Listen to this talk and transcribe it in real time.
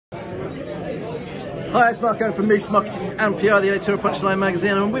Hi, it's Marco from Moose Marketing and PR, the editor of Punchline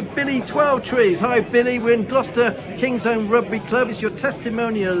Magazine. I'm with Billy Twelvetrees. Hi Billy, we're in Gloucester, Kingsholm Rugby Club. It's your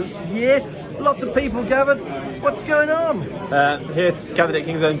testimonial year. Lots of people gathered. What's going on? Here gathered at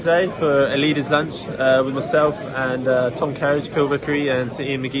Kingsholm today for a leaders' lunch with myself and Tom Carriage, Phil Vickery and Sir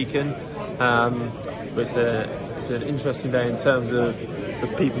Ian McGeechan. It's an interesting day in terms of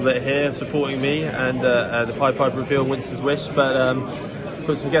the people that are here supporting me and the Pied Piper Reveal and Winston's Wish, but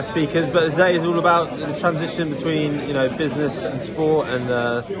put some guest speakers. But today is all about the transition between business and sport and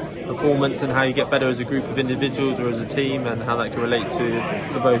performance, and how you get better as a group of individuals or as a team, and how that can relate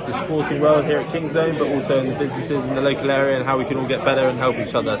to both the sporting world here at Kingsholm, but also in the businesses in the local area, and how we can all get better and help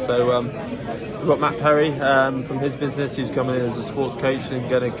each other. So we've got Matt Perry from his business, who's coming in as a sports coach and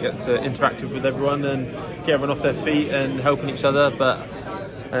going to get interactive with everyone and get everyone off their feet and helping each other.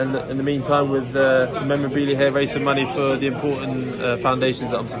 And in the meantime, with some memorabilia here, raise some money for the important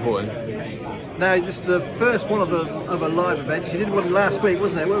foundations that I'm supporting. Now, this is the first one of a live event. You did one last week,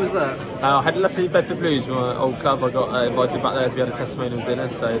 wasn't it? Where was that? I had luckily Bedford Blues from my old club. I got invited back there if we had a testimonial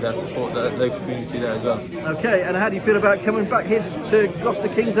dinner, so they support the local community there as well. Okay, and how do you feel about coming back here to Gloucester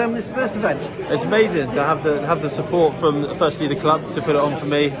Kingsholm, this first event? It's amazing to have the support from firstly the club to put it on for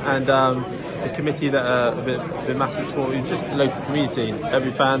me, and the committee that have been massive support, just the local community.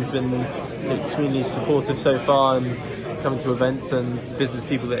 Every fan's been extremely supportive so far, and coming to events, and business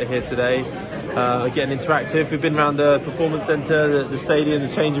people that are here today getting interactive. We've been around the performance centre, the stadium, the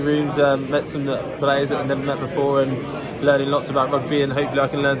changing rooms, met some players that I've never met before, and learning lots about rugby, and hopefully I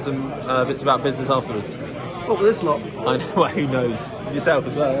can learn some bits about business afterwards. What with this lot? I know, who knows? Yourself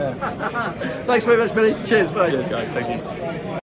as well, yeah. Thanks very much, Billy. Cheers, bye. Cheers, guys. Thank you.